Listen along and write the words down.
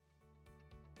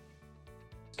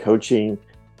Coaching,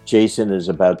 Jason, is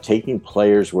about taking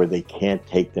players where they can't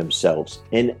take themselves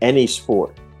in any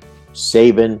sport.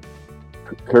 Saban,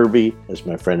 Kirby, as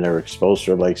my friend Eric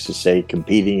Spoelstra likes to say,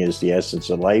 competing is the essence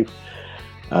of life.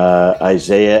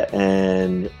 Isaiah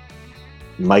and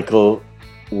Michael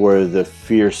were the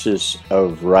fiercest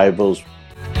of rivals.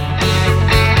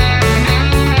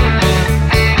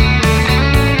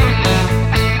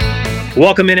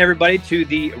 Welcome in, everybody, to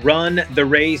the Run the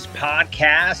Race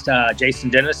podcast. Jason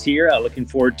Dennis here. Looking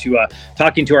forward to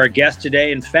talking to our guest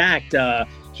today. In fact,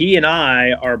 he and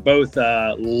I are both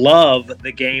love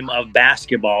the game of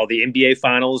basketball. The NBA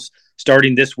Finals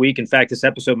starting this week. In fact, this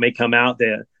episode may come out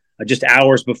just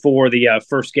hours before the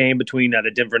first game between the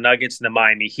Denver Nuggets and the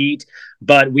Miami Heat.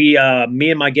 But me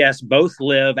and my guest both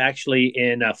live actually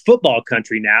in football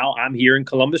country now. I'm here in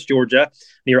Columbus, Georgia,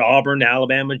 near Auburn,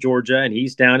 Alabama, Georgia, and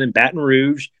he's down in Baton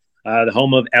Rouge, the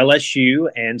home of LSU.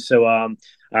 And so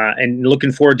and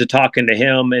looking forward to talking to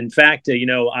him. In fact,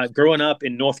 growing up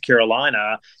in North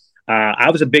Carolina, I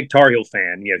was a big Tar Heel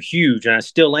fan, huge, and I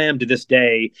still am to this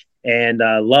day. And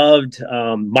loved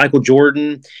Michael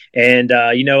Jordan. And,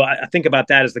 I think about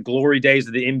that as the glory days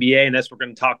of the NBA. And that's what we're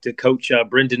going to talk to Coach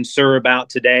Brendan Suhr about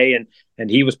today.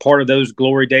 And he was part of those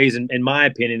glory days, in my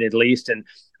opinion, at least. And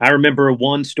I remember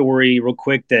one story real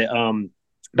quick that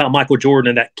about Michael Jordan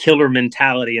and that killer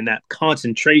mentality and that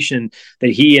concentration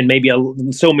that he and maybe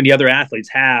so many other athletes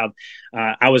have.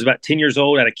 I was about 10 years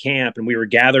old at a camp, and we were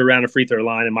gathered around a free throw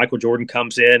line, and Michael Jordan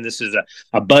comes in. This is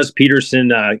a Buzz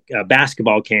Peterson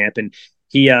basketball camp, and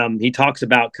he talks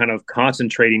about kind of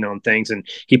concentrating on things, and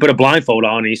he put a blindfold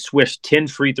on and he swished 10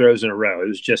 free throws in a row. It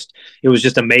was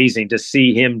just amazing to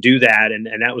see him do that, and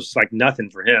that was like nothing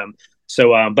for him.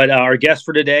 So, but our guest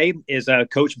for today is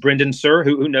Coach Brendan Suhr,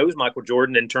 who knows Michael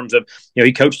Jordan in terms of,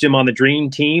 he coached him on the Dream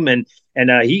Team, and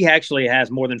he actually has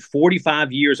more than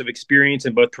 45 years of experience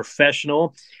in both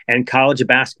professional and college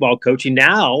basketball coaching.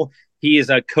 Now he is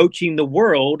coaching the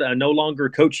world, no longer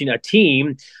coaching a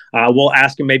team. We'll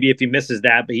ask him maybe if he misses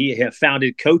that, but he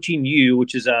founded Coaching U,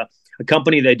 which is a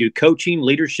company that do coaching,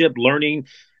 leadership, learning,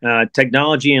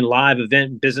 technology, and live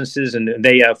event businesses. And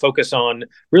they focus on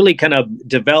really kind of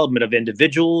development of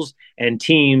individuals and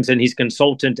teams. And he's a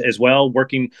consultant as well,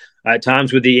 working at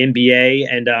times with the NBA.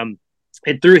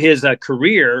 And through his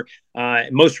career,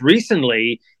 most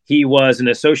recently, he was an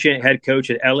associate head coach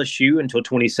at LSU until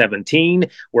 2017,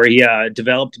 where he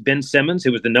developed Ben Simmons,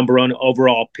 who was the number one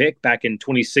overall pick back in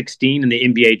 2016 in the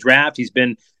NBA draft. He's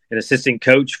been an assistant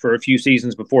coach for a few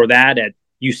seasons before that at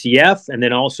UCF, and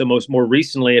then also more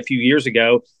recently, a few years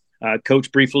ago,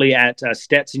 coached briefly at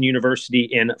Stetson University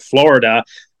in Florida.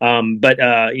 But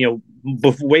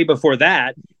way before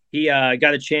that, he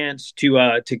got a chance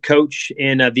to coach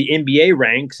in the NBA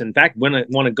ranks. In fact, won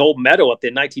a gold medal at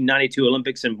the 1992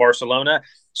 Olympics in Barcelona,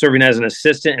 serving as an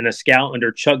assistant and a scout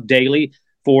under Chuck Daly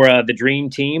for the Dream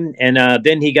Team. And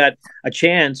then he got a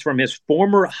chance from his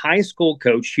former high school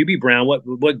coach, Hubie Brown.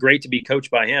 What great to be coached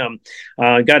by him.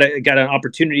 Got an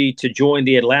opportunity to join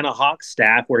the Atlanta Hawks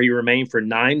staff, where he remained for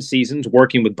 9 seasons,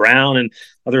 working with Brown and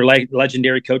other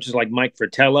legendary coaches like Mike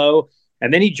Fratello.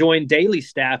 And then he joined Daly's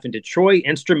staff in Detroit,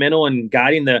 instrumental in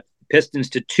guiding the Pistons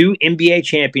to 2 NBA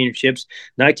championships,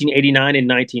 1989 and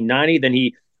 1990. Then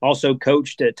he also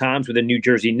coached at times with the New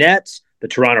Jersey Nets, the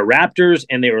Toronto Raptors,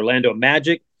 and the Orlando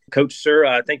Magic. Coach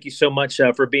Suhr, thank you so much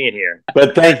for being here.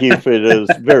 But thank you for those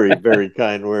very, very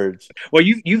kind words. Well,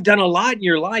 you've done a lot in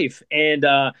your life, and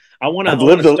I want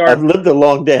to start. I've lived a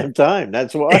long damn time.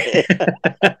 That's why.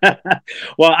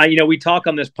 Well, we talk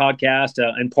on this podcast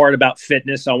in part about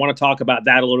fitness. So I want to talk about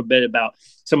that a little bit, about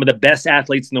some of the best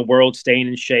athletes in the world staying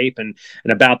in shape, and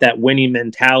about that winning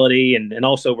mentality. And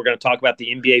also we're going to talk about the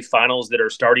NBA Finals that are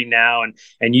starting now,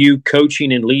 and you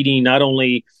coaching and leading not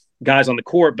only guys on the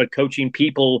court, but coaching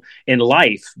people in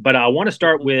life. But I want to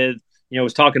start with, I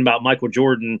was talking about Michael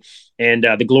Jordan and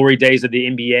the glory days of the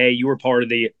NBA. You were part of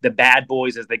the bad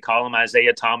boys, as they call them,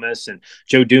 Isaiah Thomas and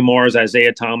Joe Dumars,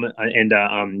 Isaiah Thomas,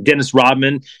 and Dennis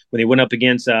Rodman, when they went up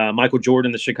against Michael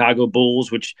Jordan, the Chicago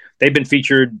Bulls, which they've been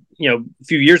featured, a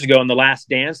few years ago in The Last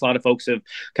Dance. A lot of folks have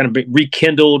kind of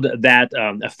rekindled that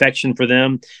affection for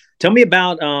them. Tell me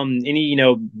about any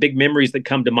big memories that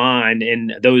come to mind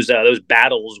in those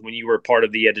battles when you were part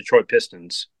of the Detroit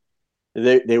Pistons.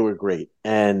 They were great,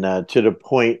 and to the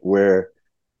point where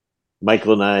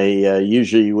Michael and I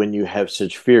usually, when you have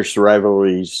such fierce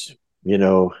rivalries,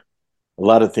 a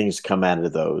lot of things come out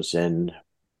of those, and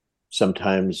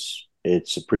sometimes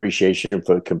it's appreciation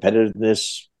for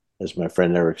competitiveness, as my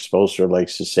friend Eric Spoelstra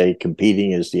likes to say.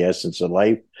 Competing is the essence of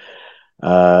life.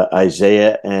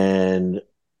 Isaiah and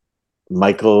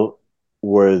Michael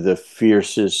were the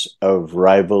fiercest of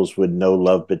rivals with no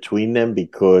love between them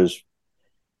because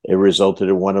it resulted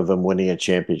in one of them winning a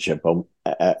championship, all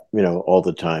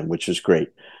the time, which was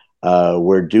great.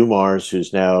 Where Dumars,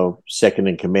 who's now second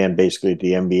in command, basically at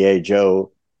the NBA,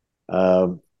 Joe,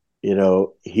 um,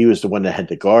 he was the one that had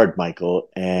to guard Michael,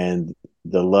 and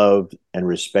the love and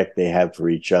respect they have for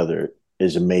each other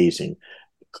is amazing.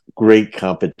 Great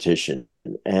competition,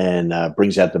 and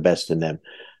brings out the best in them,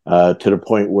 to the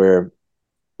point where,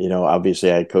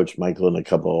 obviously I coached Michael in a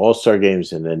couple of All-Star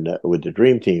games and then with the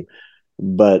Dream Team.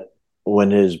 But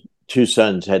when his two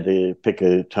sons had to pick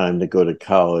a time to go to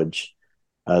college,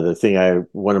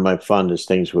 one of my fondest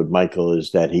things with Michael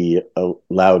is that he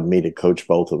allowed me to coach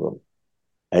both of them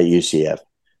at UCF,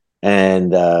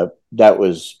 and that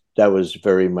was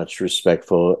very much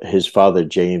respectful. His father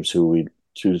James, who we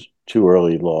too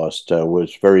early lost,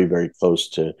 was very, very close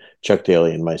to Chuck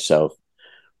Daly and myself.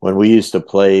 When we used to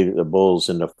play the Bulls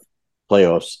in the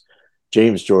playoffs,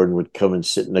 James Jordan would come and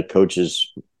sit in the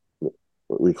coach's,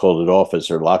 we called it office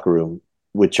or locker room,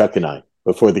 with Chuck and I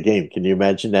before the game. Can you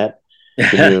imagine that?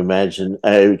 Can you imagine?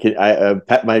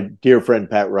 My dear friend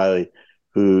Pat Riley,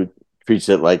 who treats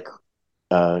it like,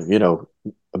 a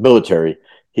military.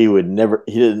 He would never.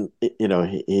 He didn't.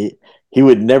 He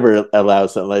would never allow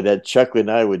something like that. Chuck and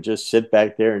I would just sit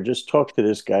back there and just talk to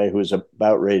this guy who's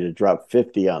about ready to drop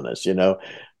 50 on us.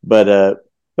 But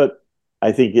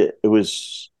I think it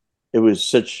was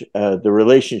such the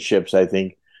relationships. I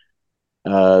think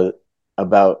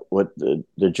about what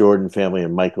the Jordan family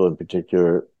and Michael in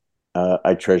particular,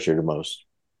 I treasure the most.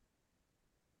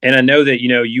 And I know that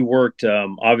you worked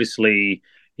obviously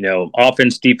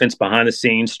offense, defense, behind the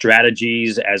scenes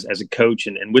strategies as a coach,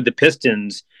 and with the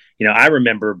Pistons. I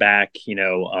remember back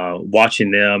watching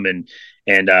them and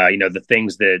the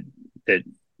things that the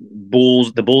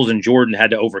Bulls and Jordan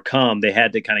had to overcome. They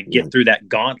had to kind of get through that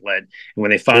gauntlet, and when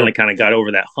they finally kind of got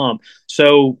over that hump.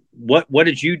 So what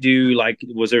did you do? Like,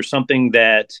 was there something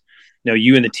that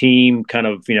you and the team kind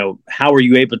of how were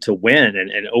you able to win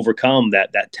and overcome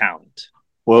that talent?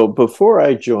 Well, before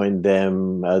I joined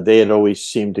them, they had always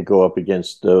seemed to go up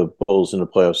against the Bulls in the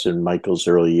playoffs in Michael's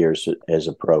early years as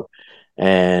a pro.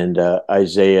 And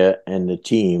Isaiah and the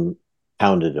team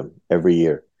pounded them every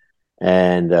year.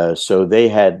 And so they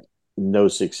had no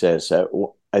success.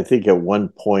 I think at one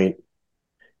point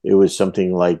it was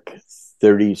something like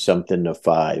 30 something to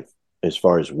 5 as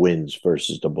far as wins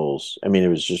versus the Bulls. I mean, it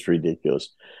was just ridiculous.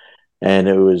 And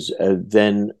it was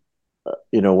then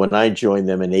when I joined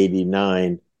them in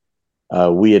 '89,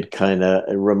 we had kind of,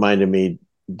 it reminded me,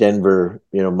 Denver,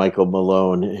 Michael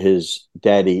Malone, his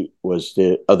daddy was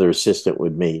the other assistant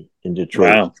with me in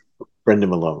Detroit, wow. Brendan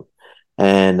Malone.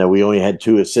 And we only had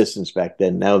 2 assistants back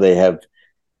then. Now they have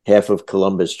half of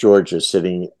Columbus, Georgia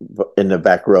sitting in the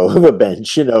back row of a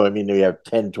bench. I mean, we have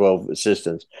 10, 12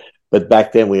 assistants. But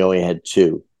back then we only had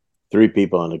 3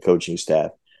 people on the coaching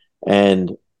staff.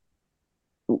 And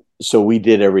so we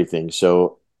did everything.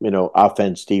 So,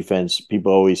 offense, defense,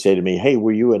 people always say to me, hey,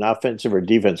 were you an offensive or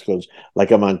defense coach?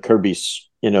 Like I'm on Kirby's,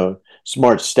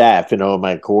 smart staff,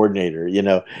 my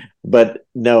coordinator, but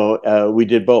no, we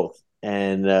did both.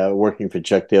 And working for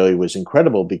Chuck Daly was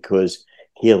incredible because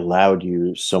he allowed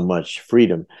you so much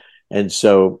freedom. And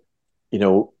so,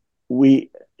 we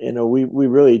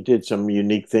really did some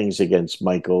unique things against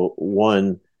Michael.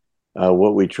 One,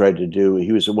 what we tried to do,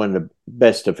 he was one of the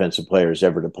best defensive players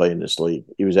ever to play in this league.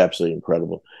 He was absolutely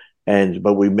incredible.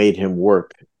 But we made him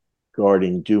work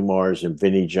guarding Dumars and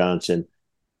Vinnie Johnson.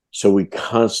 So we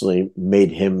constantly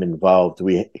made him involved.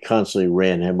 We constantly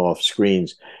ran him off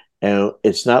screens. And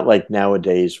it's not like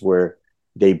nowadays where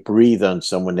they breathe on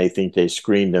someone, they think they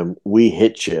screened them. We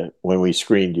hit you when we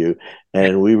screened you.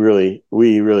 And we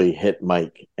really hit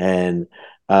Mike. And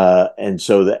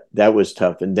so that was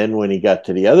tough. And then when he got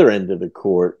to the other end of the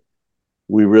court,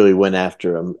 we really went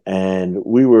after him. And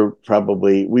we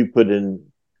put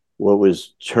in what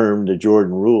was termed the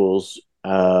Jordan rules,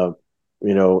 in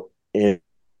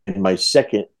my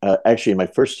in my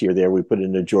first year there, we put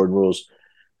in the Jordan rules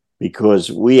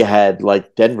because we had,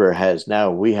 like Denver has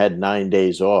now, we had 9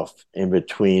 days off in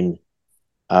between,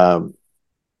 our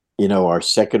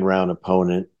second round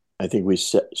opponent. I think we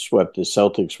swept the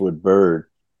Celtics with Bird.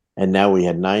 And now we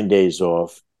had 9 days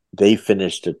off. They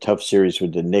finished a tough series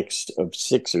with the Knicks of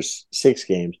 6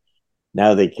 games.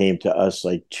 Now they came to us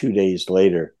like 2 days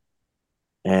later,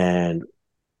 and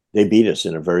they beat us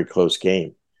in a very close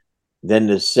game. Then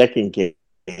the second game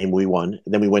we won.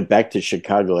 And then we went back to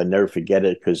Chicago. I never forget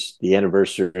it because the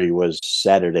anniversary was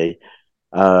Saturday.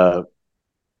 For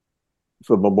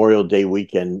Memorial Day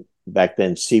weekend, back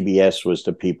then CBS was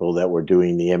the people that were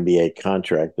doing the NBA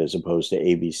contract as opposed to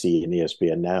ABC and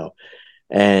ESPN now.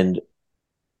 And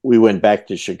we went back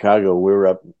to Chicago. We were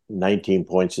up 19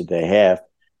 points at the half,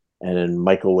 and then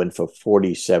Michael went for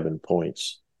 47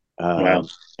 points. Wow.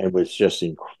 It was just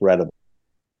incredible.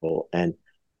 And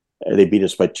they beat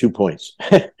us by 2 points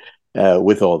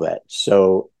with all that.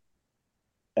 So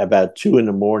about 2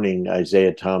 a.m,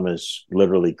 Isaiah Thomas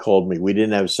literally called me. We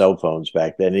didn't have cell phones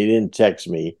back then. He didn't text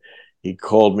me. He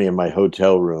called me in my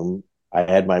hotel room. I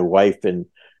had my wife and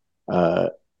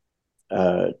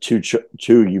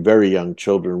two very young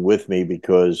children with me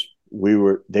because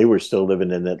they were still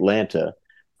living in Atlanta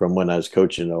from when I was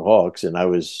coaching the Hawks and I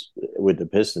was with the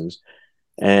Pistons.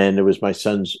 And it was my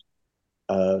son's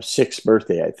 6th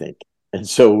birthday, I think. And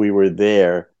so we were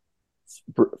there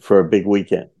for a big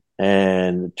weekend.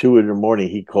 And 2 a.m,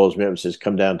 he calls me up and says,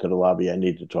 "Come down to the lobby. I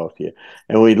need to talk to you."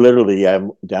 And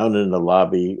I'm down in the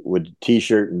lobby with a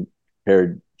T-shirt and a pair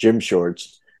of gym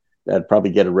shorts that I'd probably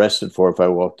get arrested for if I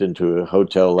walked into a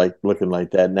hotel like looking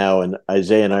like that now. And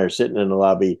Isaiah and I are sitting in the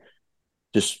lobby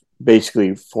just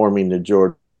basically forming the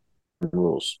Jordan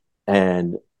rules.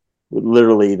 And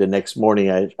literally the next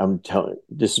morning, I'm telling,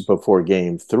 this is before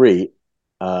game 3,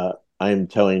 I'm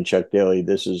telling Chuck Daly,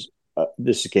 this is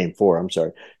game 4, I'm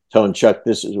sorry, telling Chuck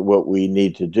this is what we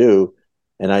need to do.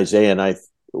 And Isaiah and I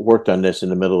worked on this in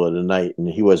the middle of the night, and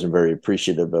he wasn't very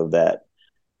appreciative of that.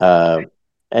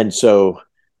 And so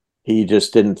he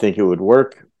just didn't think it would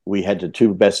work. We had the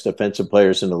 2 best defensive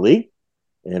players in the league,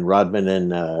 and Rodman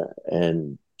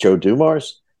and Joe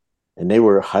Dumars, and they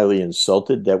were highly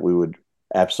insulted that we would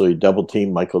absolutely double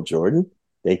team Michael Jordan.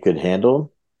 They could handle him.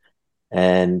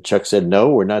 And Chuck said, "No,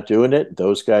 we're not doing it."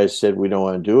 Those guys said, "We don't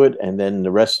want to do it." And then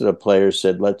the rest of the players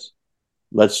said,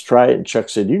 let's try it. And Chuck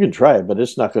said, "You can try it, but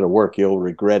it's not going to work. You'll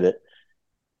regret it."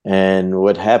 And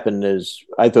what happened is,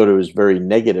 I thought it was very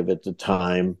negative at the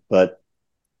time, but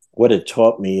what it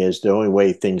taught me is the only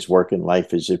way things work in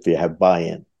life is if you have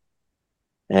buy-in.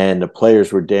 And the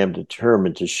players were damn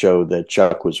determined to show that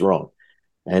Chuck was wrong.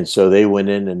 And so they went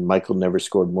in, and Michael never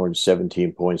scored more than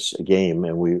 17 points a game,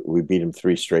 and we beat him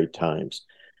 3 straight times,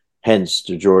 hence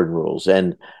the Jordan rules.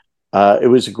 And it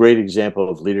was a great example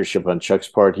of leadership on Chuck's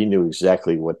part. He knew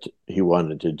exactly what he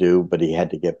wanted to do, but he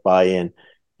had to get buy-in.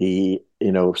 He,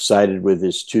 sided with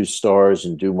his 2 stars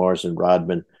and Dumars and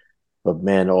Rodman, but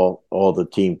man, all the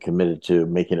team committed to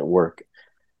making it work.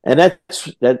 And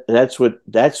that's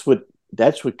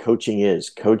what coaching is.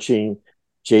 Coaching,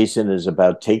 Jason, is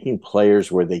about taking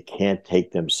players where they can't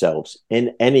take themselves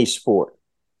in any sport.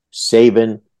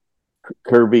 Saban,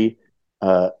 Kirby,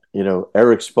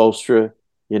 Eric Spoelstra,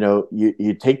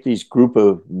 you take these group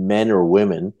of men or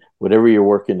women, whatever you're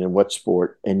working in, what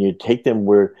sport, and you take them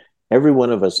where every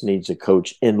one of us needs a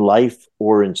coach in life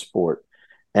or in sport.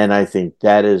 And I think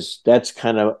that's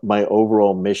kind of my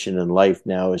overall mission in life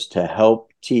now, is to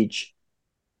help teach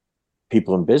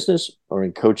people in business or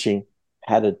in coaching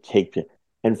how to take it.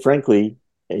 And frankly,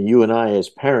 you and I as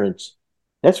parents,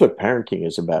 that's what parenting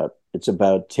is about. It's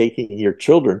about taking your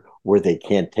children where they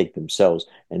can't take themselves.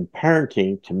 And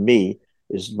parenting, to me,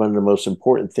 is one of the most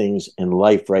important things in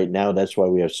life right now. That's why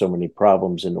we have so many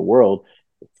problems in the world.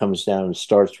 It comes down and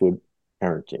starts with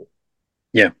parenting.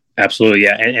 Yeah, absolutely.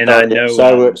 Yeah. And sorry,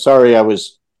 I know. Sorry, I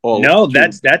was all. No,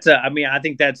 I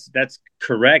think that's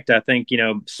correct. I think,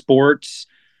 sports,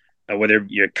 whether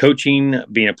you're coaching,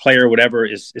 being a player, whatever,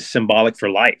 is symbolic for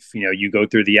life. You go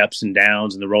through the ups and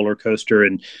downs and the roller coaster,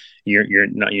 and you're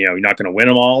not going to win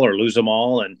them all or lose them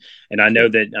all. And I know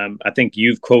that I think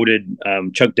you've quoted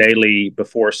Chuck Daly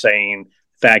before saying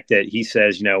the fact that he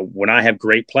says, when I have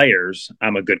great players,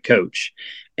 I'm a good coach.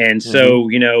 And so,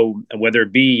 whether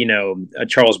it be, a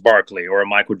Charles Barkley or a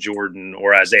Michael Jordan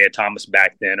or Isaiah Thomas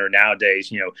back then, or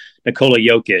nowadays, Nikola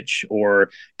Jokic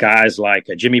or guys like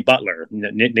Jimmy Butler,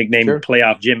 nicknamed Sure.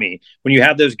 Playoff Jimmy. When you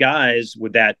have those guys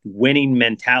with that winning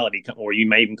mentality, or you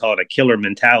may even call it a killer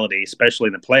mentality, especially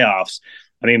in the playoffs,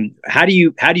 I mean, how do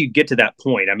you get to that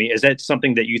point? I mean, is that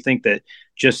something that you think that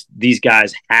just these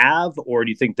guys have, or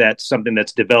do you think that's something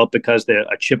that's developed because they're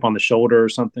a chip on the shoulder or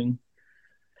something?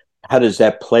 How does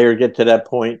that player get to that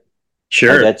point?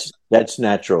 Sure. That's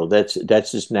natural. That's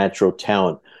just natural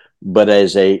talent. But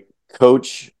as a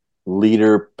coach,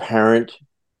 leader, parent,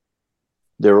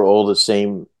 they're all the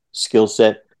same skill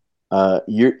set.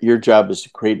 Your job is to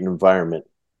create an environment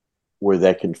where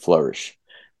that can flourish,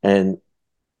 and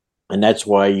that's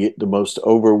why the most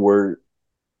overword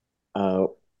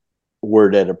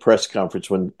word at a press conference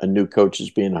when a new coach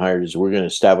is being hired is, "We're going to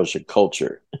establish a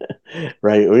culture,"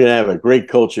 right? We're going to have a great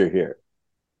culture here.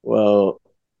 Well,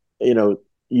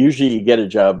 usually you get a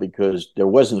job because there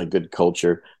wasn't a good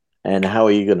culture, And how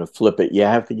are you going to flip it? You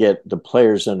have to get the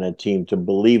players on that team to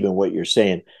believe in what you're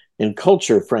saying. And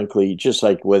culture, frankly, just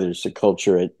like whether it's the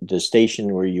culture at the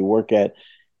station where you work at,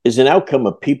 is an outcome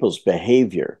of people's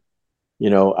behavior.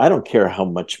 I don't care how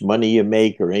much money you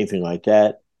make or anything like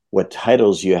that, what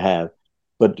titles you have,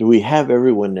 but do we have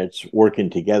everyone that's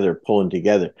working together, pulling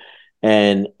together?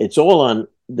 And it's all on,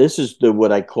 this is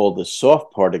what I call the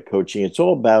soft part of coaching. It's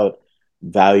all about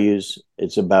values.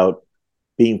 It's about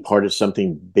being part of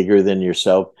something bigger than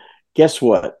yourself. Guess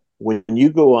what? When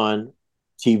you go on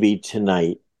TV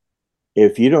tonight,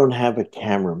 if you don't have a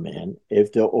cameraman,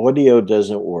 if the audio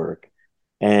doesn't work,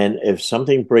 and if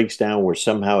something breaks down where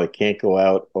somehow it can't go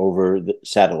out over the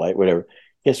satellite, whatever,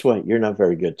 guess what? You're not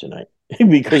very good tonight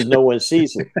because no one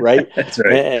sees it, right? That's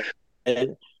right.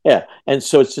 Yeah. And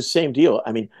so it's the same deal.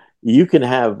 I mean, you can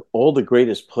have all the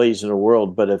greatest plays in the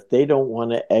world, but if they don't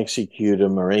want to execute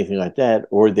them or anything like that,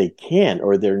 or they can't,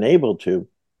 or they're unable to,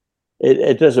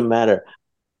 it doesn't matter.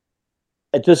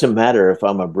 It doesn't matter if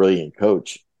I'm a brilliant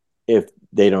coach if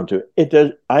they don't do it. It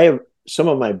does. I have some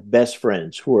of my best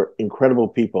friends who are incredible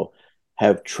people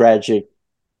have tragic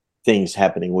things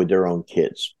happening with their own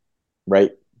kids, right?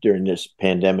 During this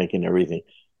pandemic and everything.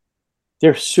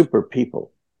 They're super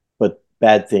people, but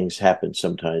bad things happen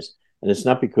sometimes. And it's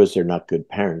not because they're not good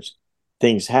parents.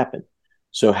 Things happen.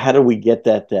 So how do we get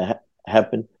that to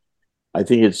happen? I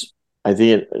think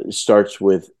it starts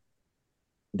with,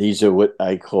 these are what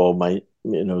I call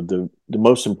the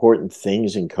most important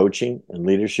things in coaching and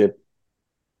leadership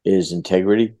is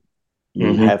integrity. You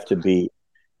Mm-hmm. have to be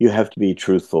you have to be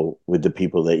truthful with the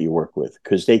people that you work with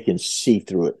because they can see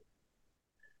through it.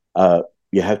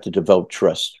 You have to develop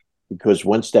trust because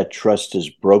once that trust is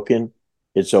broken,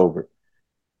 it's over.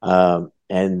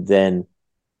 And then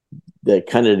the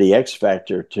kind of the X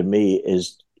factor to me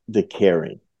is the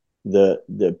caring,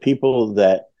 the people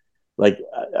that, like,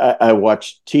 I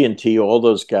watch TNT. All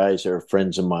those guys are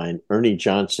friends of mine. Ernie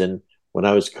Johnson, when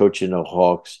I was coaching the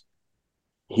Hawks,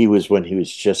 when he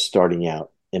was just starting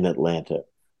out in Atlanta.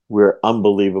 We're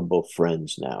unbelievable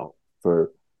friends now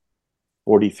for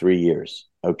 43 years.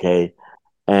 Okay.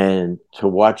 And to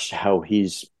watch how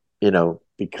he's,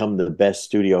 become the best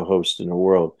studio host in the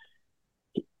world.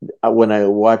 When I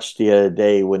watched the other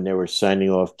day when they were signing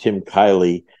off Tim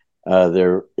Kiley,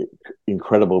 their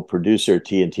incredible producer at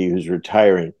TNT, who's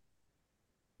retiring,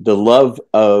 the love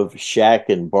of Shaq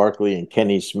and Barkley and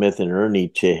Kenny Smith and Ernie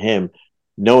to him,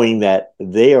 knowing that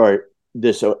they are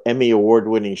this Emmy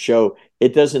award-winning show,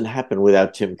 it doesn't happen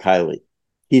without Tim Kiley.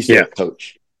 He's their Yeah.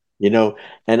 coach,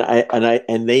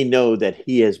 and they know that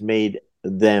he has made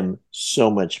them so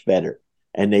much better,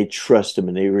 and they trust him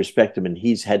and they respect him. And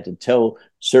he's had to tell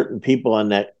certain people on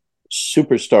that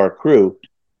superstar crew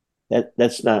that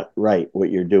that's not right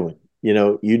what you're doing.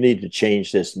 You need to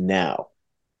change this now.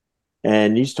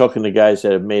 And he's talking to guys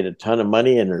that have made a ton of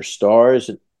money and are stars.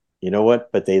 And you know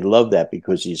what? But they love that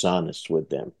because he's honest with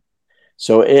them.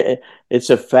 So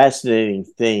it's a fascinating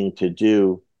thing to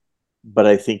do. But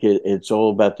I think it's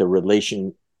all about the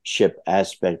relationship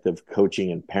aspect of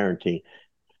coaching and parenting.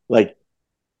 Like,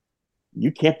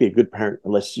 you can't be a good parent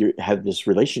unless you have this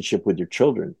relationship with your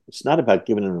children. It's not about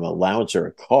giving them an allowance or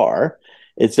a car.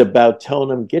 It's about telling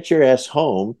them, get your ass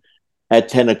home at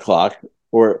 10 o'clock,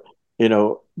 or,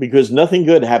 because nothing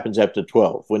good happens after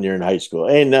 12 when you're in high school.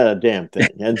 Ain't not a damn thing.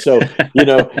 And so,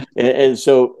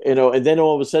 and then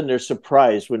all of a sudden they're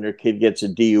surprised when their kid gets a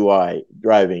DUI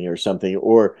driving or something,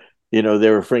 or, they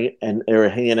were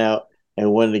hanging out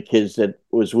and one of the kids that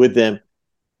was with them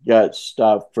got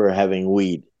stopped for having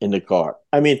weed in the car.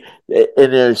 I mean,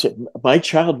 and my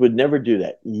child would never do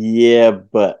that. Yeah,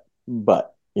 but,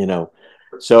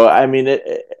 so I mean,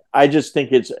 I just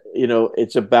think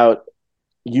it's about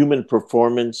human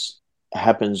performance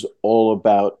happens all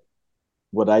about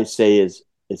what I say is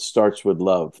it starts with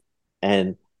love.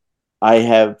 And I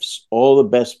have all the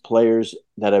best players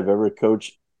that I've ever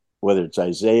coached, whether it's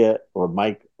Isaiah or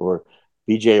Mike or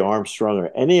BJ Armstrong or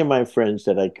any of my friends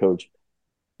that I coach,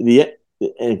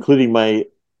 including my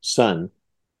son.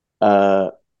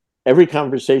 Every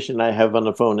conversation I have on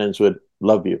the phone ends with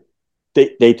 "love you."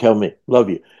 They tell me "love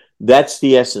you." That's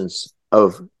the essence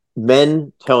of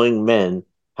men telling men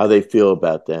how they feel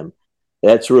about them.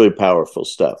 That's really powerful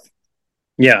stuff.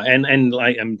 Yeah, and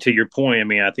like, to your point, I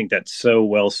mean, I think that's so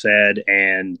well said,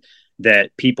 and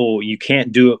that people, you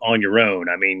can't do it on your own.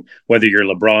 I mean, whether you're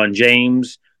LeBron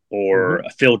James or Mm-hmm.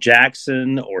 Phil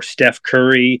Jackson or Steph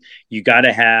Curry, you got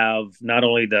to have not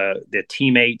only the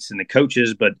teammates and the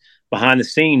coaches, but behind the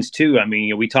scenes too. I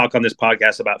mean, we talk on this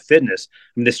podcast about fitness,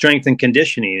 I mean, the strength and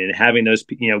conditioning, and having those,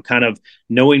 kind of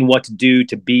knowing what to do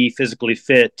to be physically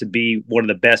fit, to be one of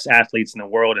the best athletes in the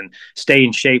world, and stay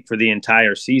in shape for the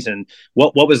entire season.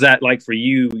 What was that like for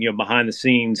you? Behind the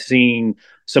scenes, seeing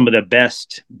some of the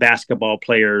best basketball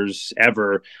players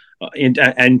ever. In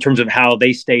terms of how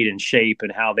they stayed in shape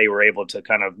and how they were able to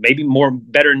kind of maybe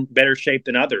better shape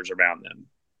than others around them.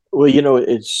 Well,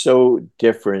 it's so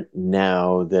different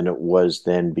now than it was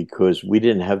then because we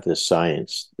didn't have the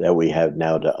science that we have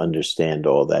now to understand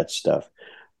all that stuff.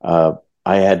 Uh,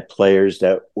 I had players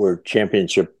that were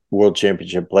world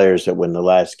championship players that when the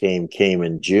last game came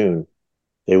in June,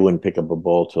 they wouldn't pick up a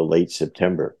ball till late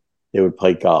September. They would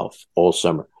play golf all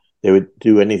summer. They would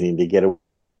do anything to get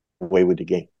away with the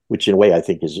game, which in a way I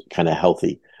think is kind of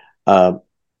healthy,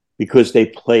 because they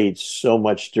played so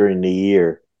much during the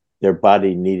year. Their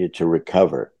body needed to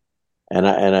recover, and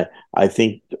I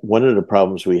think one of the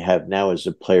problems we have now is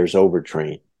the players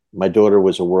overtrain. My daughter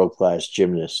was a world-class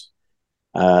gymnast,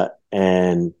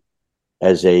 and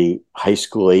as a high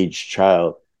school age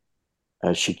child,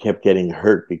 she kept getting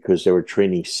hurt because they were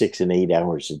training 6 and 8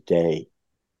 hours a day.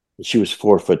 She was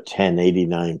 4'10",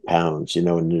 89 pounds,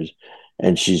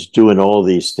 and she's doing all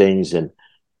these things, and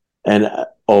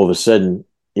all of a sudden,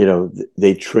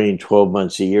 they trained 12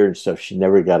 months a year and stuff. She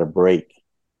never got a break,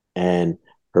 and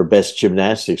her best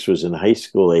gymnastics was in high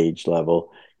school age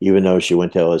level, even though she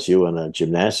went to LSU on a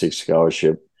gymnastics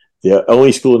scholarship. The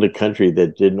only school in the country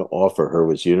that didn't offer her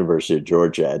was University of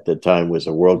Georgia at the time, was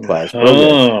a world-class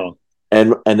program.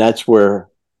 And that's where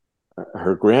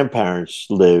her grandparents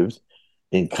lived,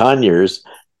 in Conyers,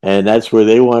 and that's where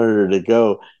they wanted her to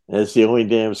go. And it's the only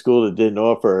damn school that didn't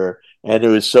offer her. And it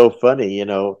was so funny,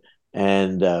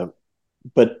 and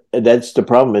but that's the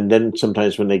problem. And then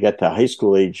sometimes when they got to high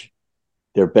school age,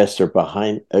 their best are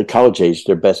behind, college age,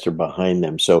 their best are behind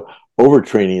them. So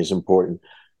overtraining is important,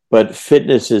 but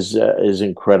fitness is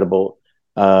incredible.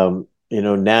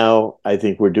 Now I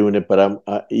think we're doing it, but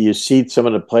you see some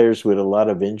of the players with a lot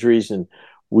of injuries, and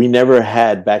we never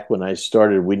had, back when I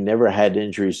started, we never had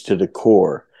injuries to the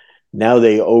core. Now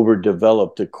they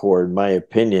overdeveloped the core, in my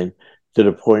opinion, to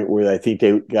the point where I think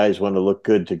guys want to look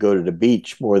good to go to the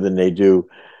beach more than they do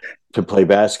to play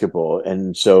basketball.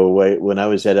 And so when I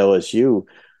was at LSU,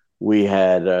 we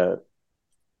had,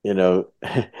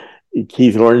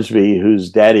 Keith Hornsby, whose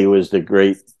daddy was the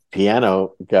great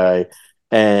piano guy,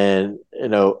 and,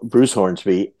 Bruce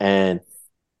Hornsby, and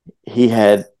he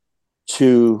had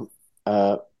two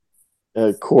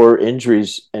core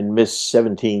injuries and missed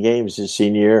 17 games his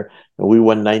senior year, and we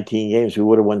won 19 games. We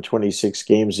would have won 26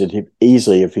 games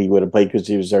easily if he would have played, because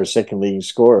he was our second leading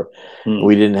scorer.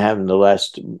 We didn't have him the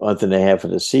last month and a half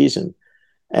of the season.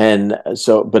 And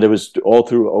so, but it was all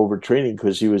through overtraining,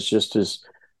 because he was just this,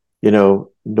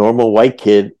 normal white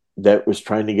kid that was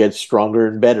trying to get stronger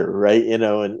and better, right?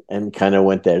 And kind of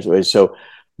went that way. So,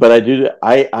 but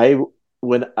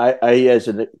when I as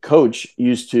a coach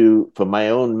used to, for my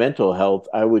own mental health,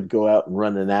 I would go out and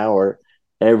run an hour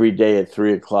every day at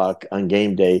 3:00 on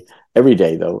game day, every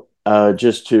day though,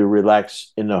 just to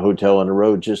relax in the hotel on the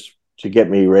road, just to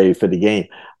get me ready for the game.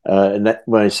 And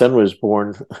my son was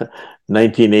born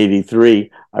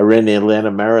 1983. I ran the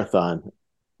Atlanta Marathon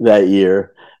that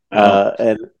year.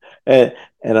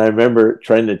 And I remember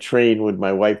trying to train with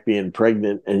my wife being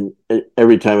pregnant, and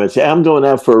every time I'd say, I'm going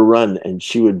out for a run, and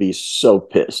she would be so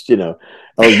pissed,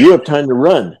 oh, you have time to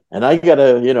run, and I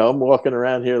gotta, I'm walking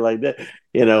around here like that,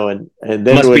 and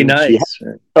then must be nice.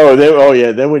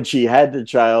 Then when she had the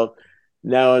child,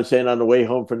 now I'm saying on the way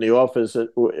home from the office,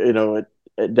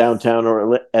 at downtown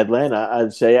or Atlanta,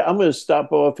 I'd say, I'm going to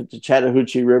stop off at the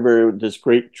Chattahoochee River, this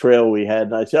great trail we had.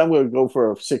 And I said, I'm going to go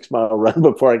for a 6-mile run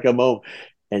before I come home.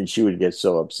 And she would get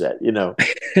so upset, Well,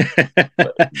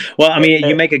 I mean,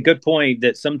 you make a good point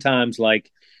that sometimes, like,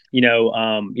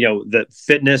 the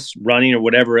fitness, running, or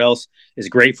whatever else is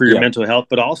great for your mental health,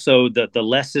 but also the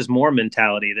less is more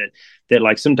mentality that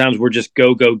like sometimes we're just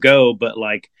go, go, go, but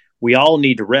like, we all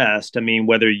need to rest. I mean,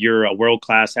 whether you're a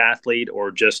world-class athlete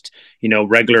or just,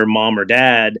 regular mom or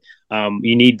dad,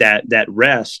 you need that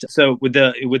rest. So with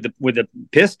the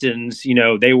Pistons,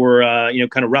 they were,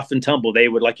 kind of rough and tumble. They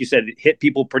would, like you said, hit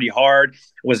people pretty hard.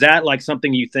 Was that like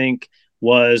something you think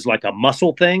was like a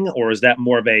muscle thing, or is that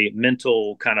more of a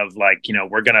mental kind of like,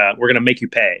 we're gonna make you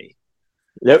pay?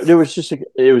 There was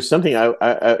it was something I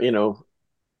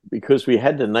because we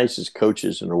had the nicest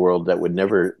coaches in the world that would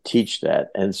never teach that.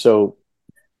 And so,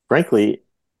 frankly,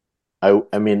 I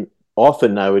mean,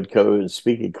 often I would go and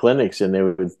speak at clinics, and they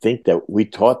would think that we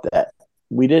taught that.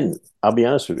 We didn't. I'll be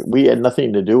honest with you. We had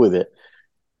nothing to do with it.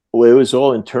 Well, it was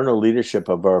all internal leadership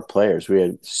of our players. We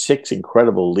had 6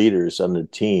 incredible leaders on the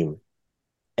team,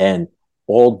 and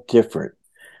all different.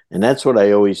 And that's what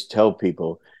I always tell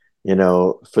people.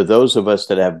 For those of us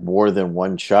that have more than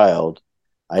one child,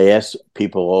 I ask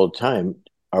people all the time,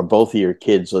 are both of your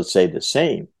kids, let's say, the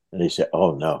same? And they say,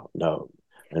 oh, no, no.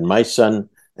 And my son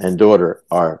and daughter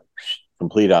are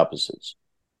complete opposites.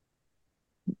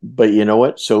 But you know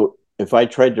what? So if I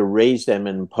tried to raise them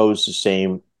and impose the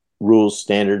same rules,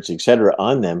 standards, etc.,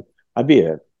 on them, I'd be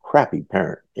a crappy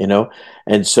parent.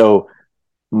 And so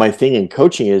my thing in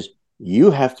coaching is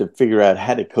you have to figure out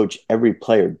how to coach every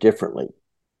player differently.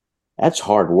 That's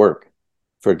hard work.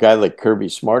 For a guy like Kirby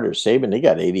Smart or Saban, they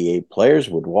got 88 players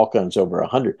with walk-ons over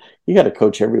 100. You got to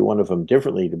coach every one of them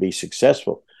differently to be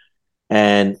successful.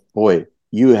 And boy,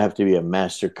 you have to be a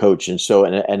master coach and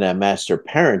a master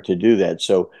parent to do that.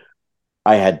 So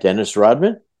I had Dennis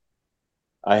Rodman.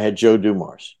 I had Joe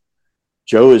Dumars.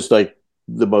 Joe is like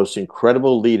the most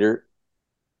incredible leader,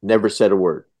 never said a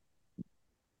word.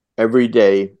 Every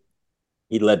day,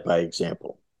 he led by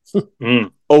example.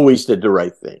 Always did the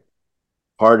right thing.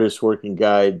 Hardest working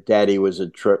guy. Daddy was a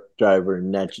truck driver,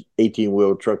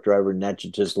 18-wheel truck driver in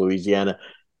Natchitoches, Louisiana.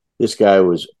 This guy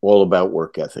was all about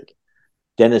work ethic.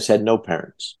 Dennis had no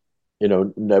parents,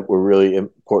 that were really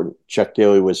important. Chuck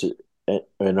Daly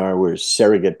were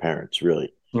surrogate parents,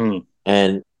 really.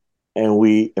 And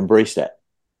we embraced that.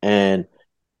 And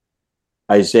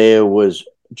Isaiah was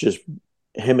just,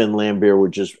 him and Lambeer were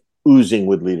just oozing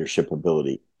with leadership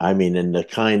ability. I mean, and the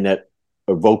kind that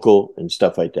are vocal and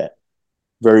stuff like that.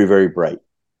 Very, very bright.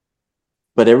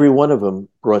 But every one of them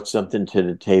brought something to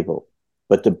the table.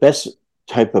 But the best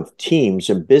type of teams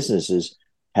and businesses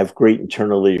have great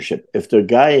internal leadership. If the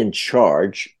guy in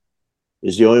charge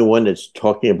is the only one that's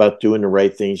talking about doing the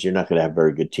right things, you're not going to have a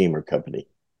very good team or company.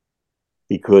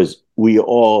 Because we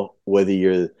all, whether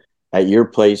you're at your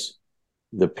place,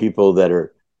 the people that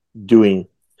are doing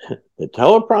the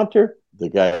teleprompter, the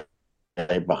guy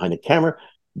behind the camera,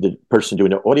 the person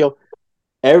doing the audio,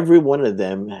 every one of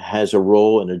them has a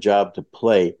role and a job to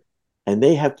play, and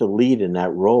they have to lead in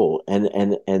that role.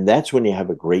 And that's when you have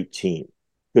a great team.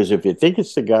 Because if you think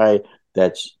it's the guy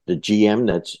that's the GM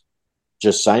that's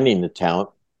just signing the talent,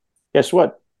 guess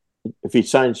what? If he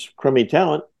signs crummy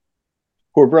talent,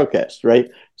 poor broadcast, right?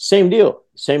 Same deal.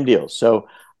 So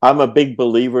I'm a big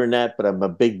believer in that, but I'm a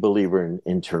big believer in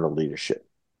internal leadership.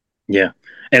 Yeah.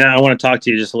 And I want to talk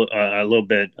to you just a little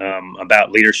bit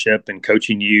about leadership and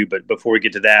coaching you. But before we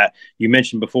get to that, you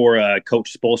mentioned before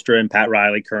Coach Spoelstra and Pat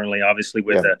Riley currently, obviously,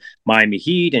 with the Miami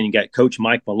Heat. And you got Coach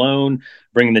Mike Malone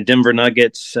bringing the Denver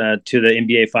Nuggets to the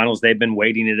NBA Finals. They've been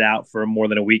waiting it out for more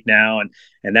than a week now.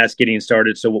 And that's getting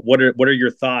started. So what are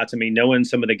your thoughts? I mean, knowing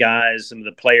some of the guys, some of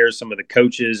the players, some of the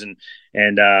coaches, and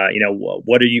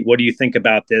what do you think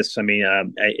about this? I mean,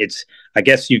 I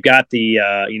guess you've got the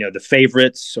the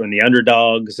favorites and the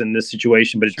underdogs in this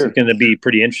situation, but it's going to be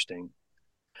pretty interesting.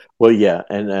 Well, yeah,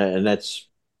 and that's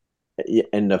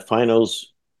in the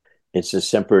finals. It's a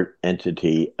separate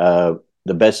entity.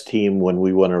 The best team when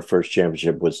we won our first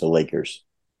championship was the Lakers.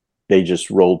 They just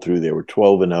rolled through. They were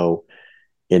 12-0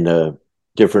 in the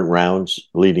different rounds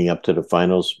leading up to the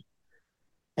finals,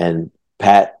 and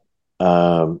Pat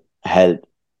had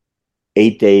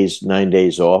 9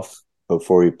 days off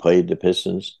before he played the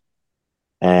Pistons.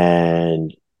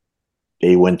 And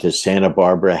they went to Santa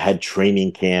Barbara, had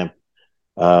training camp,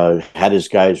 had his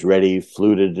guys ready,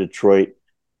 flew to Detroit.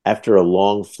 After a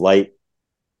long flight,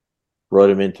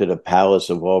 brought him into the Palace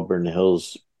of Auburn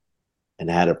Hills and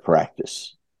had a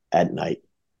practice at night.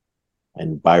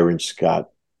 And Byron Scott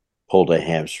pulled a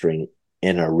hamstring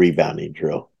in a rebounding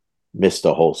drill, missed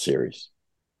the whole series.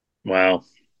 Wow.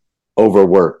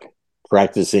 Overwork,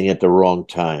 practicing at the wrong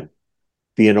time,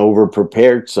 being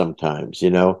over-prepared sometimes,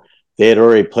 They had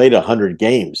already played 100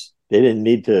 games. They didn't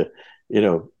need to,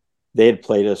 they had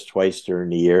played us twice during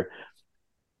the year.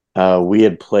 We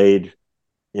had played,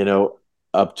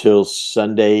 up till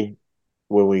Sunday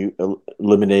when we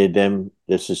eliminated them.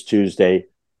 This is Tuesday.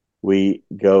 We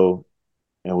go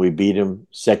and we beat him.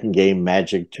 Second game,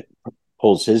 Magic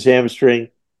pulls his hamstring.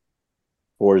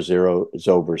 4-0 is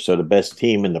over. So the best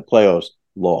team in the playoffs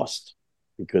lost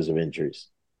because of injuries.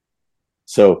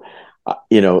 So,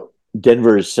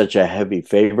 Denver is such a heavy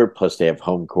favorite, plus they have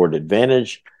home court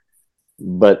advantage.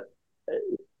 But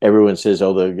everyone says,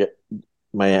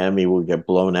 Miami will get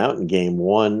blown out in game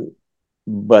one.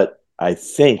 But I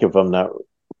think, if I'm not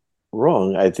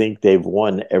wrong, I think they've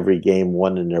won every game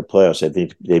one in their playoffs. I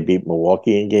think they beat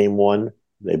Milwaukee in game one.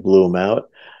 They blew them out.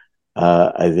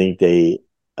 I think they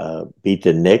beat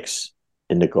the Knicks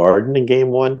in the Garden in game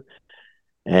one.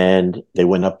 and they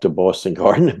went up to Boston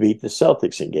Garden to beat the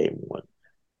Celtics in game one.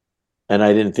 And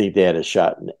I didn't think they had a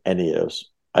shot in any of those.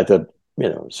 I thought,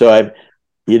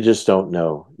 you just don't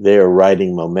know. They are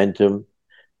riding momentum.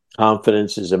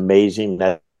 Confidence is amazing.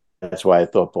 That's why I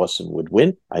thought Boston would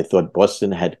win. I thought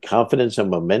Boston had confidence and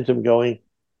momentum going.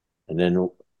 And then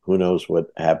who knows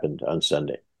what happened on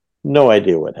Sunday? No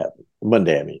idea what happened.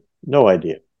 Monday, I mean, no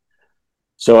idea.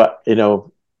 So,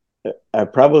 I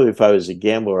probably, if I was a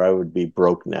gambler, I would be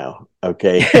broke now.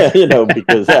 Okay.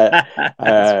 Because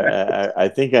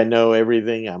I think I know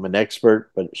everything. I'm an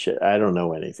expert, but shit, I don't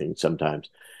know anything sometimes.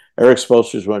 Erik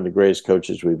Spoelstra is one of the greatest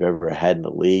coaches we've ever had in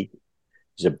the league.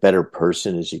 He's a better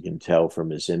person, as you can tell from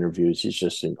his interviews. He's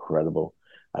just incredible.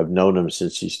 I've known him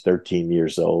since he's 13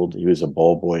 years old. He was a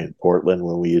ball boy in Portland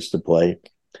when we used to play.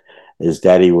 His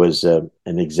daddy was an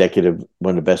executive,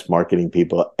 one of the best marketing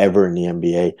people ever in the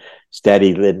NBA. His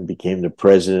daddy then became the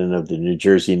president of the New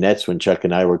Jersey Nets when Chuck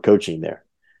and I were coaching there.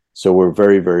 So we're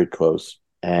very, very close.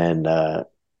 And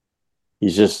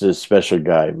he's just a special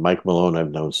guy. Mike Malone, I've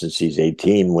known since he's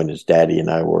 18 when his daddy and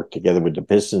I worked together with the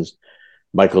Pistons.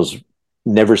 Michael's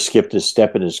never skipped a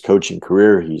step in his coaching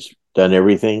career. He's done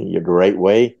everything the right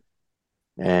way.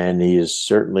 And he has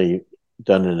certainly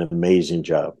done an amazing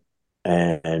job.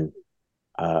 And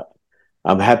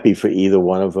I'm happy for either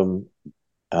one of them.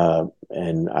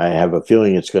 And I have a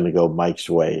feeling it's going to go Mike's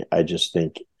way. I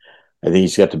think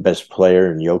he's got the best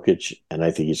player in Jokic, and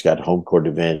I think he's got home court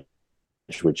advantage,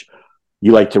 which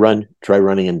you like to run. Try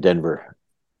running in Denver,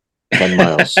 10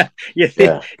 miles.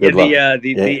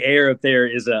 The air up there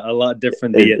is a lot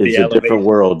different. It's a different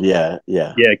world. Yeah.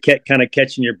 Kind of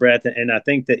catching your breath. And I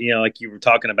think that, like you were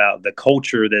talking about, the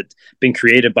culture that's been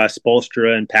created by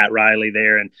Spoelstra and Pat Riley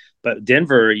there. But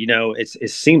Denver, it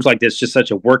seems like there's just such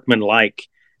a workman-like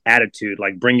attitude,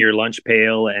 like bring your lunch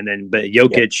pail. But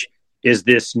Jokic is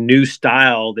this new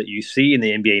style that you see in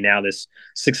the NBA now, this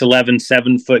 6'11",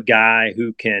 7-foot guy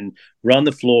who can run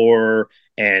the floor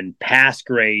and pass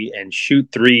great and shoot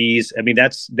threes. I mean,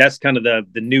 that's kind of the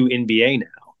new NBA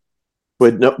now.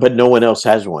 But no one else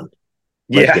has one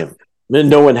like him.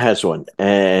 No one has one.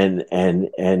 And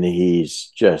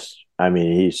he's just,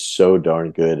 he's so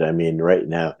darn good. Right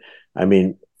now,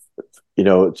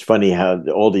 it's funny how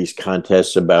all these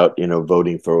contests about,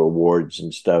 voting for awards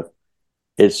and stuff,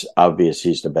 it's obvious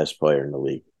he's the best player in the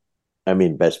league.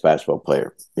 Best basketball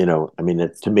player, to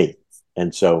me.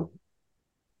 And so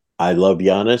I love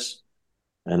Giannis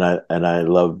and I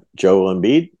love Joel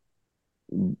Embiid,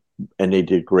 and they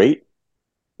did great.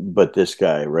 But this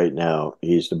guy right now,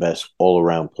 he's the best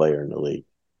all-around player in the league.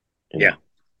 Yeah.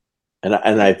 And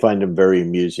I find him very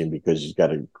amusing because he's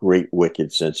got a great,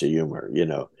 wicked sense of humor,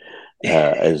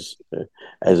 as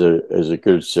a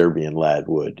good Serbian lad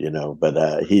would,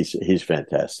 but he's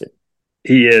fantastic.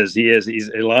 He is. He's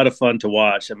a lot of fun to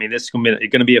watch. This is going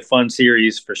to be a fun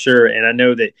series for sure. And I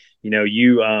know that,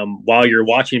 you, while you're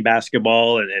watching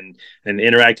basketball and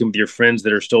interacting with your friends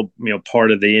that are still, part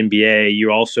of the NBA,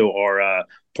 you also are,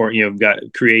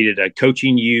 created a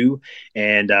Coaching U,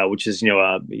 and which is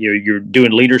you're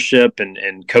doing leadership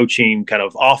and coaching kind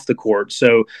of off the court.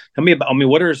 So tell me about,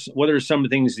 what are some of the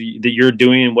things that you're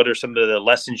doing, and what are some of the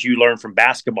lessons you learned from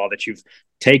basketball that you've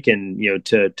taken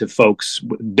to folks,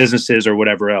 businesses, or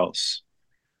whatever else?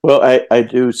 Well, I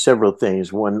do several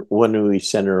things. One we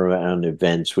center around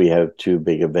events. We have two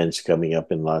big events coming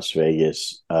up in Las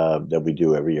Vegas that we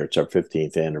do every year. It's our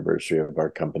 15th anniversary of our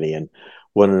company, and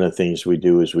one of the things we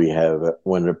do is we have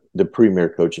one of the premier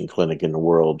coaching clinic in the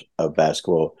world of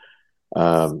basketball.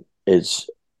 It's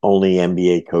only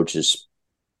NBA coaches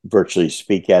virtually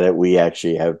speak at it. We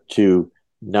actually have two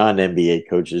non-NBA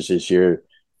coaches this year,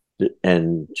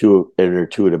 and they're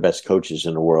two of the best coaches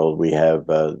in the world. We have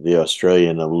the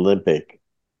Australian Olympic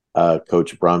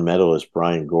coach, bronze medalist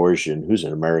Brian Goorjian, who's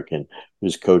an American,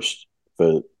 who's coached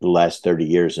for the last 30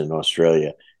 years in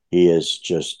Australia. He is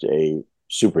just a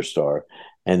superstar.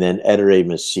 And then Ettore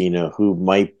Messina, who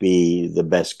might be the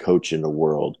best coach in the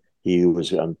world. He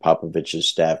was on Popovich's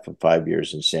staff for 5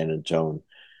 years in San Antonio.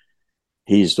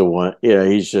 He's the one,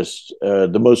 he's just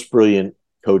the most brilliant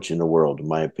coach in the world, in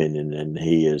my opinion. And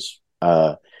he's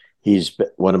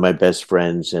one of my best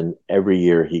friends. And every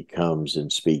year he comes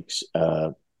and speaks.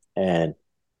 And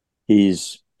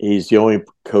he's the only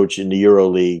coach in the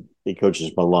EuroLeague. He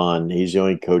coaches Milan. He's the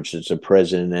only coach that's a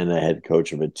president and a head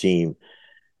coach of a team.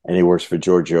 And he works for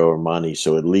Giorgio Armani,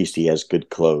 so at least he has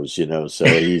good clothes, So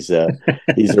he's a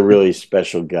really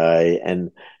special guy,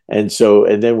 and then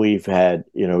we've had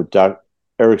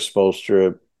Erik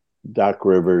Spoelstra, Doc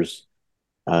Rivers,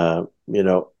 almost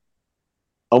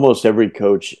every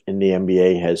coach in the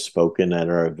NBA has spoken at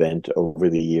our event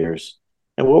over the years.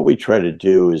 And what we try to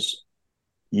do is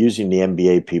using the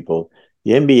NBA people.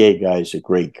 The NBA guys are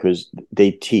great because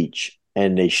they teach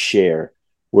and they share,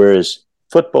 whereas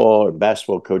football or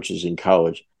basketball coaches in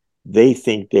college, they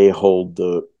think they hold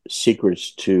the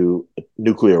secrets to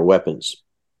nuclear weapons.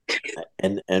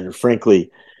 And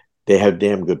frankly, they have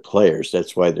damn good players.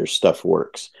 That's why their stuff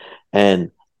works.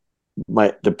 And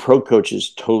the pro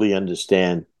coaches totally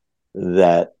understand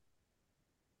that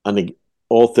on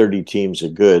all 30 teams are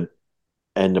good,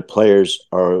 and the players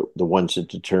are the ones that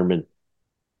determine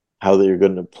how they're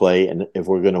going to play and if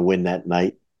we're going to win that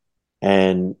night.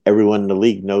 And everyone in the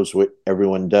league knows what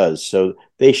everyone does, so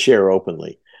they share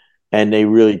openly, and they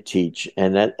really teach.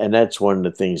 And that's one of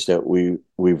the things that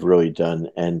we've really done,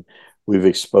 and we've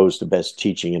exposed the best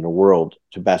teaching in the world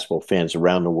to basketball fans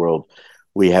around the world.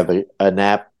 We have an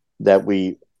app that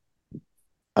we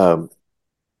um,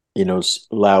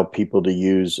 allow people to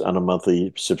use on a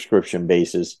monthly subscription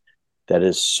basis that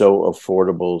is so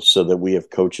affordable, so that we have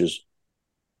coaches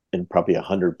in probably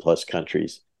 100 plus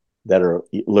countries that are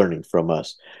learning from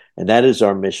us. And that is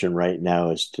our mission right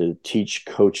now, is to teach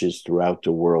coaches throughout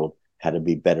the world how to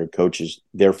be better coaches.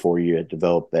 Therefore, you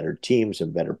develop better teams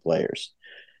and better players.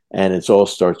 And it all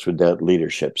starts with that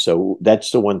leadership. So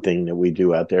that's the one thing that we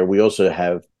do out there. We also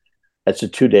have, that's a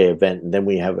 2-day event. And then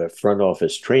we have a front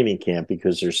office training camp,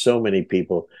 because there's so many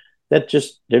people that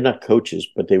they're not coaches,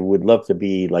 but they would love to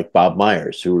be like Bob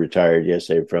Myers, who retired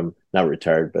yesterday from, not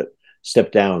retired, but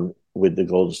stepped down with the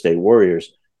Golden State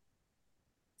Warriors,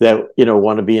 that,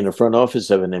 want to be in the front office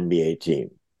of an NBA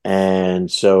team. And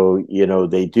so,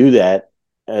 they do that.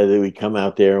 We come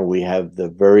out there and we have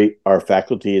our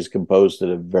faculty is composed of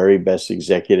the very best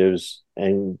executives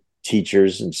and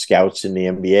teachers and scouts in the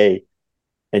NBA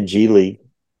and G League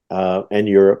and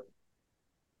Europe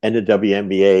and the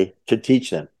WNBA to teach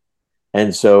them.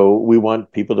 And so we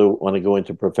want people to want to go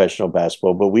into professional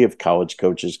basketball, but we have college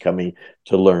coaches coming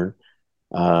to learn.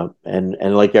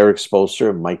 And like Eric Spoelstra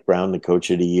and Mike Brown, the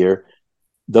coach of the year,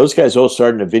 those guys all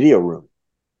started in a video room,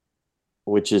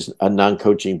 which is a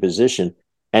non-coaching position,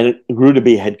 and it grew to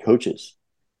be head coaches.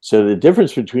 So the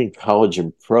difference between college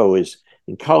and pro is,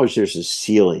 in college, there's a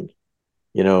ceiling.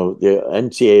 The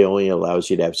NCAA only allows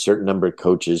you to have a certain number of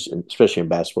coaches, especially in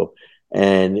basketball,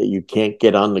 and you can't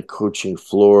get on the coaching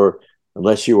floor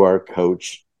unless you are a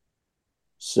coach.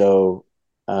 So,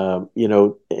 in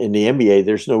the NBA,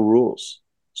 there's no rules.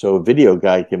 So a video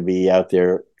guy can be out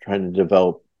there trying to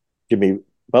develop Jimmy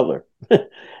Butler.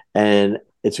 And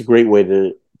it's a great way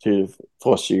to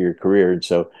foster your career. And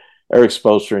so Eric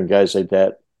Spoelstra and guys like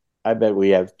that, I bet we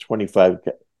have 25,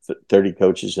 30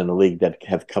 coaches in the league that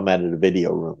have come out of the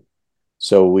video room.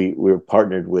 So we're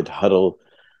partnered with Huddle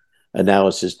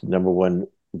Analysis, the number one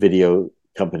video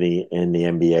company in the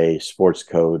NBA. Sports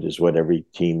Code is what every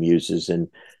team uses. And,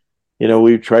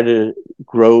 we try to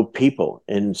grow people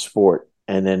in sport.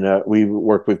 And then we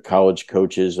work with college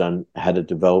coaches on how to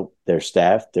develop their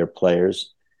staff, their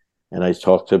players. And I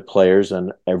talk to players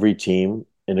on every team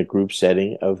in a group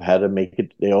setting of how to make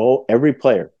it. Every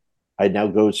player. I now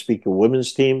go speak to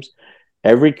women's teams.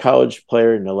 Every college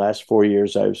player in the last 4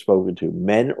 years I've spoken to,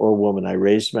 men or women,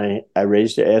 asked them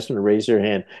to raise their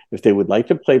hand if they would like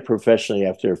to play professionally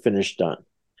after they're finished done.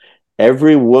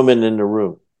 Every woman in the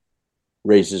room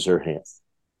raises her hand.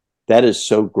 That is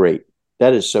so great.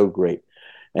 That is so great.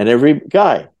 And every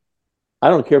guy, I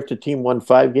don't care if the team won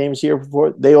 5 games the year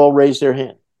before, they all raise their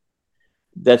hand.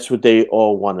 That's what they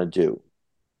all want to do.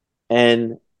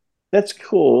 And that's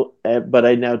cool. But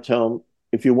I now tell them,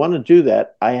 if you want to do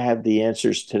that, I have the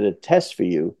answers to the test for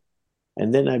you.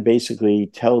 And then I basically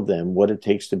tell them what it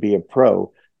takes to be a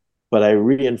pro. But I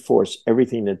reinforce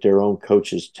everything that their own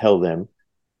coaches tell them,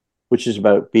 which is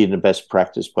about being the best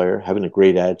practice player, having a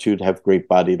great attitude, have great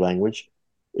body language,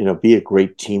 be a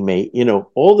great teammate,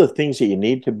 all the things that you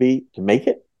need to be to make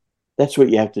it. That's what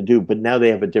you have to do. But now they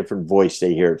have a different voice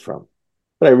they hear it from.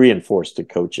 But I reinforce the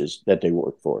coaches that they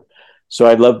work for. So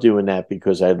I love doing that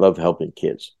because I love helping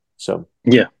kids. So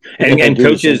yeah, and do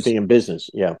coaches, the same thing in business.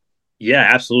 Yeah,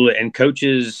 absolutely. And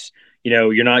coaches,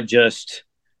 you're not just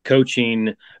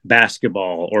coaching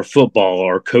basketball or football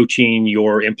or coaching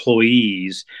your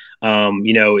employees.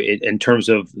 In terms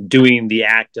of doing the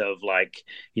act of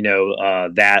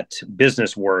that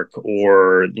business work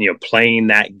or, playing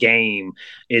that game.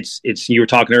 It's, you were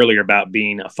talking earlier about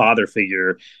being a father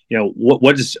figure,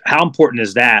 how important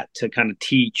is that to kind of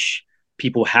teach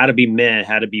people how to be men,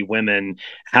 how to be women,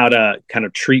 how to kind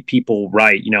of treat people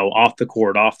right, off the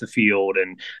court, off the field.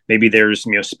 And maybe there's,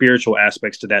 spiritual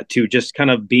aspects to that too, just kind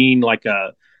of being like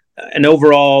an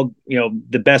overall,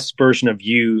 the best version of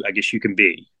you, I guess you can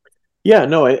be. Yeah,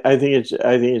 no, I think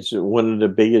it's one of the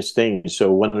biggest things.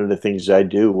 So one of the things I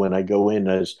do when I go in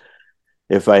is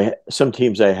if I some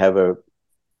teams I have a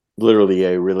literally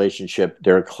a relationship,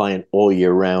 they're a client all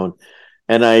year round,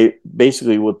 and I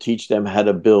basically will teach them how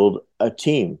to build a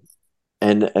team,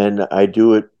 and I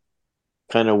do it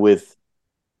kind of with,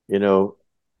 you know,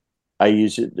 I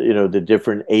use it, the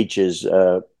different H's,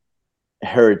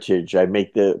 heritage. I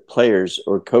make the players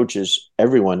or coaches,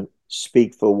 everyone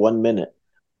speak for 1 minute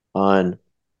on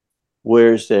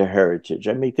where's their heritage.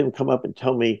 I make them come up and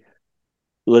tell me,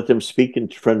 let them speak in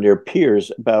front of their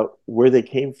peers about where they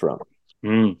came from.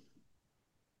 Mm.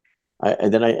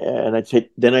 Then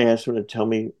I ask them to tell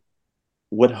me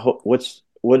what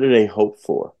do they hope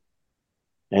for,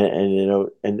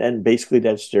 and then basically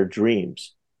that's their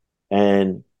dreams,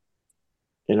 and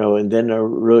and then a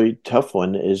really tough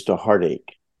one is the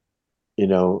heartache.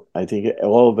 I think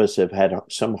all of us have had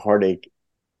some heartache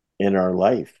in our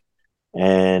life,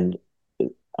 and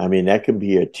I mean that can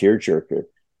be a tearjerker.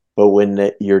 But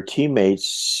when your teammates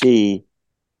see,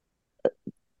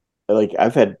 like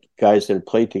I've had guys that have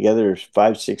played together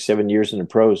 5, 6, 7 years in the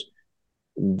pros,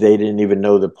 they didn't even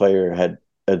know the player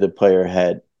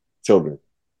had children.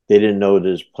 They didn't know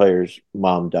this player's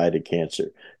mom died of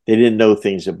cancer. They didn't know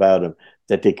things about him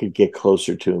that they could get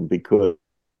closer to him, because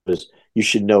you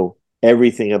should know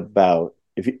everything about.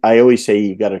 I always say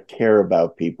you got to care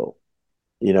about people.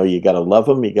 You got to love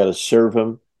them, you got to serve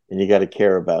them, and you got to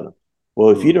care about them. Well,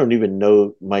 if you Mm. don't even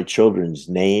know my children's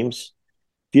names,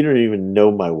 if you don't even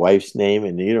know my wife's name,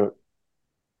 and you don't,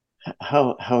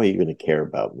 how are you going to care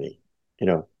about me? You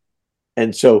know,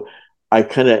 and so I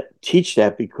kind of teach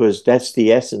that because that's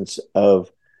the essence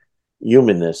of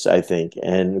humanness, I think,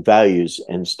 and values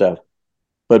and stuff.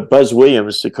 But Buzz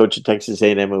Williams, the coach of Texas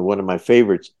A&M, and one of my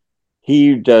favorites,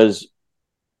 he does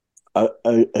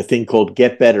a thing called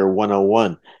Get Better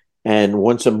 101. And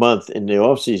once a month in the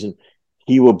off season,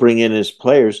 he will bring in his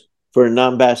players for a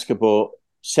non-basketball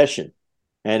session.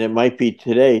 And it might be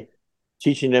today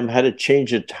teaching them how to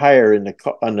change a tire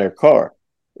on their car.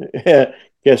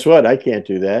 Guess what? I can't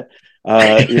do that.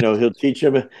 He'll teach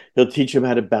them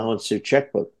how to balance their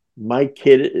checkbook. My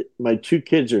two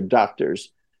kids are doctors,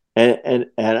 and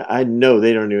I know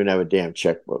they don't even have a damn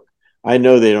checkbook. I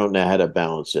know they don't know how to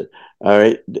balance it. All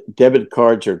right, debit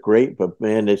cards are great, but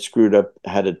man, they screwed up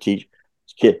how to teach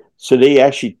kid. So they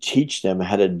actually teach them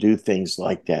how to do things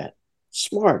like that.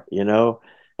 Smart.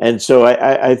 And so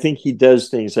I think he does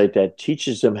things like that,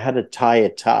 teaches them how to tie a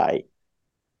tie,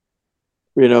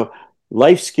 you know,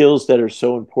 life skills that are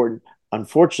so important,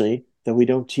 unfortunately, that we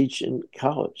don't teach in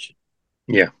college,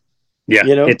 Yeah. Yeah,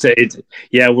 you know? it's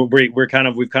yeah, we're kind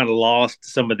of we've kind of lost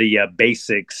some of the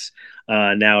basics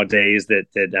nowadays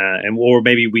and or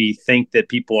maybe we think that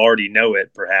people already know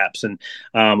it perhaps. And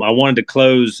I wanted to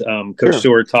close, Coach Sure.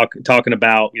 Stewart, talking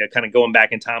about, kind of going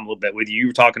back in time a little bit with you. You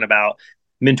were talking about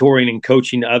mentoring and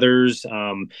coaching others,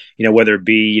 whether it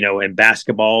be, in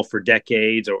basketball for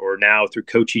decades, or now through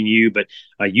coaching you, but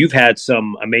you've had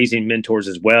some amazing mentors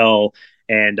as well.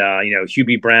 And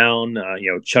Hubie Brown,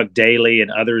 Chuck Daly, and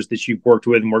others that you've worked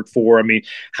with and worked for. I mean,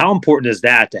 how important is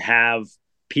that to have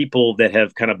people that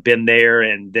have kind of been there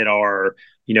and that are,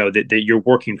 that you're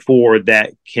working for,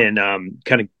 that can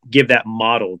kind of give that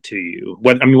model to you?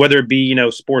 Whether it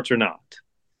be, sports or not.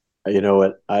 You know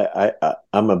what?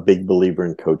 I'm a big believer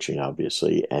in coaching,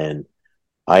 obviously, and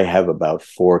I have about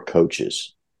four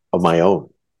coaches of my own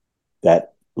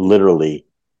that literally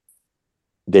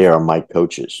they are my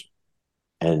coaches.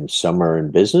 And some are in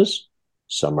business,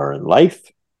 some are in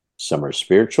life, some are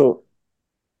spiritual.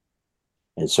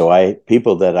 And so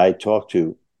people that I talk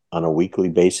to on a weekly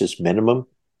basis minimum,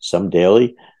 some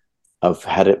daily, of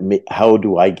how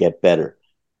do I get better?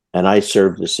 And I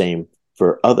serve the same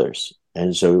for others.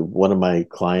 And so one of my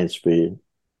clients for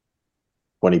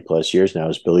 20 plus years now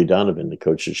is Billy Donovan, the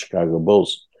coach of the Chicago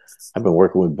Bulls. I've been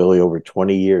working with Billy over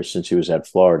 20 years since he was at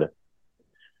Florida.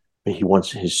 But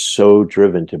he's so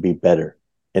driven to be better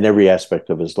in every aspect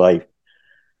of his life.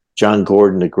 John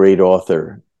Gordon, a great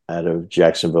author out of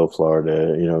Jacksonville,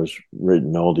 Florida, has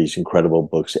written all these incredible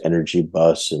books, Energy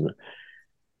Bus, and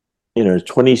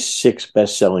 26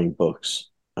 best-selling books.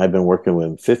 I've been working with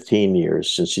him 15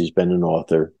 years since he's been an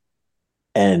author,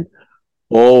 and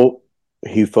all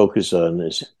he focuses on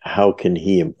is how can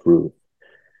he improve,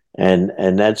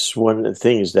 and that's one of the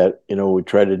things that we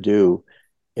try to do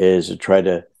is I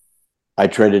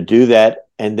try to do that,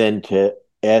 and then to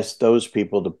ask those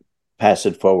people to pass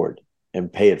it forward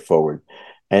and pay it forward.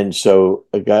 And so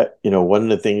one of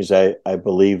the things I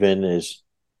believe in is,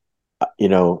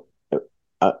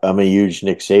 I'm a huge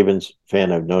Nick Saban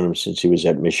fan. I've known him since he was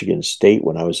at Michigan State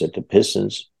when I was at the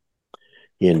Pistons.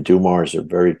 he and Dumars are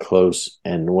very close.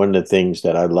 And one of the things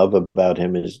that I love about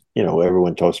him is,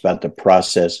 everyone talks about the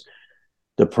process.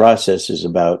 The process is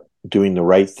about doing the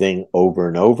right thing over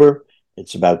and over.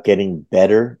 It's about getting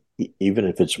better, even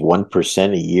if it's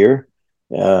 1% a year.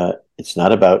 It's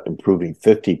not about improving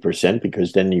 50%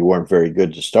 because then you weren't very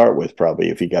good to start with, probably,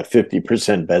 if you got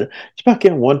 50% better. It's about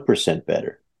getting 1%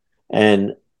 better.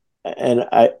 And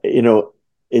I,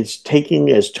 it's taking,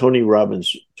 as Tony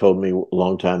Robbins told me a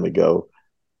long time ago,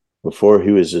 before he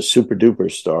was a super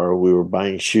duper star, we were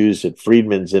buying shoes at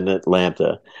Friedman's in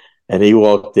Atlanta, and he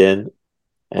walked in,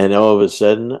 and all of a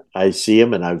sudden I see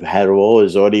him, and I've had all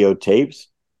his audio tapes,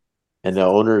 and the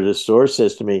owner of the store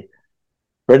says to me,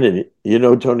 "Brendan, you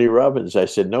know Tony Robbins?" I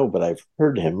said, "No, but I've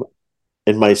heard him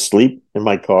in my sleep in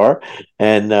my car."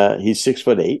 And he's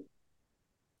 6'8",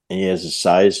 and he has a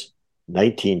size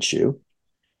 19 shoe.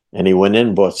 And he went in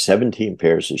and bought 17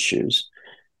 pairs of shoes.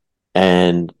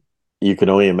 And you can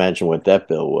only imagine what that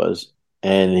bill was.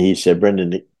 And he said,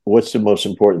 "Brendan, what's the most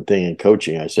important thing in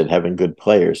coaching?" I said, "Having good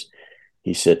players."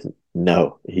 He said,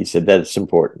 "No." He said, "That's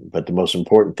important. But the most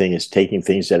important thing is taking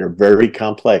things that are very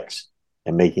complex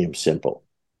and making them simple."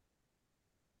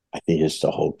 I think it's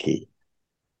the whole key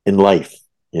in life.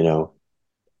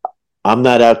 I'm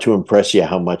not out to impress you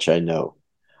how much I know.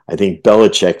 I think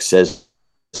Belichick says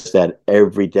that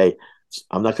every day.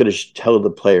 I'm not going to tell the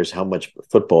players how much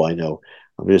football I know.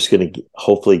 I'm just going to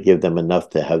hopefully give them enough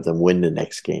to have them win the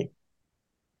next game.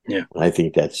 Yeah, and I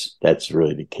think that's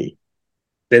really the key.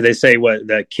 They say what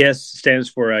the KISS stands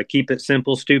for, keep it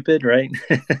simple, stupid, right?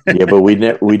 Yeah, but we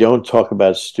don't talk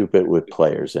about stupid with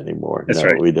players anymore. That's no,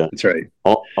 right. We don't. That's right.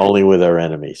 Only with our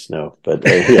enemies. No, but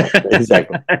yeah,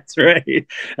 exactly. That's right.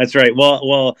 That's right.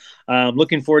 Well,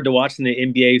 looking forward to watching the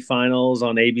NBA Finals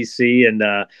on ABC. And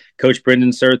Coach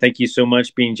Brendan, sir, thank you so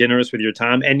much being generous with your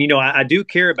time. And I do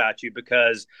care about you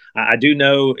because I do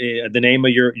know the name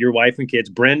of your wife and kids,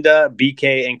 Brenda,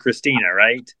 BK, and Christina,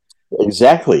 right?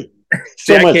 Exactly.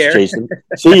 So much, Jason.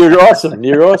 See, you're awesome.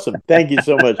 You're awesome. Thank you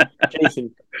so much,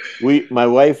 Jason. My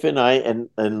wife and I, and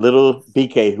little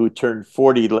BK, who turned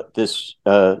 40 this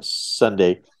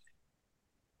Sunday,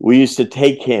 we used to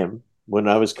take him when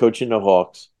I was coaching the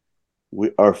Hawks.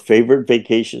 Our favorite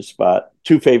vacation spot,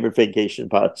 two favorite vacation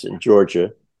spots in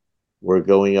Georgia, were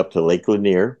going up to Lake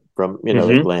Lanier from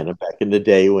Atlanta back in the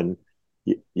day when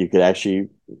you could actually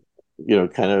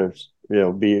kind of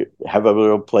have a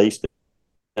little place.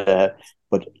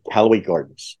 But Callaway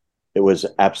Gardens, it was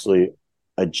absolutely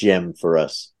a gem for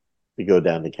us to go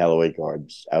down to Callaway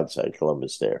Gardens outside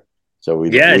Columbus there. So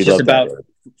it's just about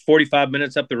 45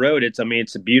 minutes up the road. It's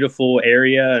a beautiful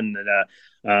area and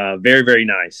very, very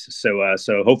nice.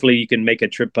 So hopefully you can make a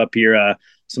trip up here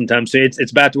sometime. So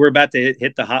we're about to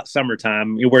hit the hot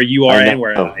summertime where you are and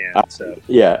where I am. So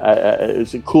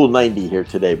it's a cool 90 here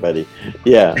today, buddy.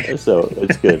 Yeah, so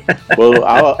it's good. Well,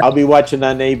 I'll be watching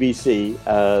on ABC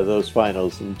those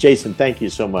finals. And Jason, thank you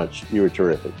so much. You were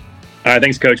terrific. All right,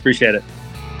 thanks, Coach. Appreciate it.